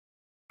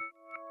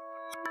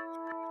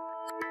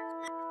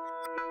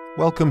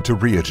Welcome to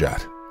REA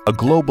JET, a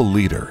global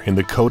leader in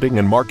the coding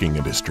and marking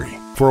industry.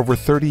 For over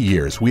 30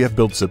 years, we have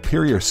built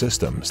superior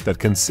systems that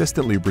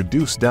consistently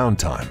reduce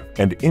downtime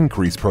and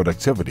increase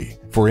productivity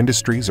for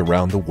industries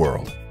around the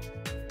world.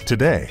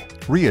 Today,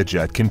 REA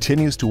JET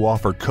continues to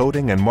offer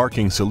coding and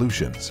marking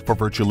solutions for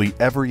virtually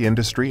every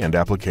industry and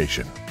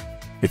application.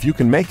 If you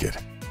can make it,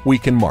 we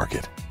can mark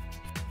it.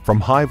 From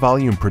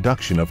high-volume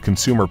production of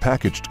consumer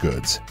packaged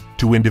goods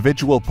to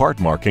individual part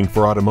marking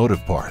for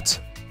automotive parts,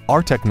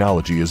 our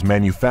technology is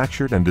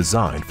manufactured and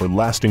designed for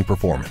lasting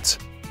performance.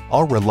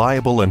 Our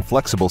reliable and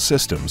flexible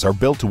systems are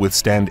built to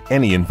withstand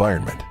any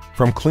environment,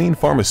 from clean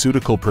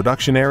pharmaceutical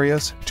production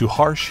areas to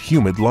harsh,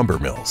 humid lumber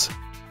mills.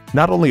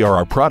 Not only are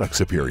our products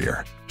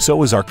superior,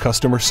 so is our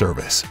customer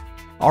service.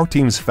 Our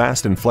team's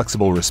fast and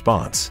flexible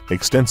response,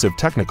 extensive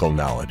technical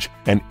knowledge,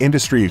 and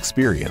industry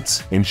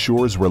experience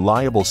ensures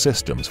reliable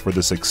systems for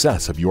the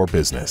success of your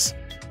business.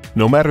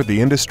 No matter the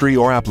industry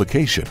or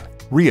application,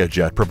 REA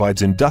JET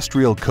provides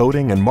industrial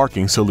coding and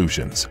marking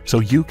solutions so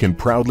you can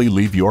proudly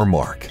leave your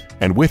mark,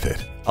 and with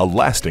it, a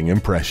lasting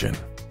impression.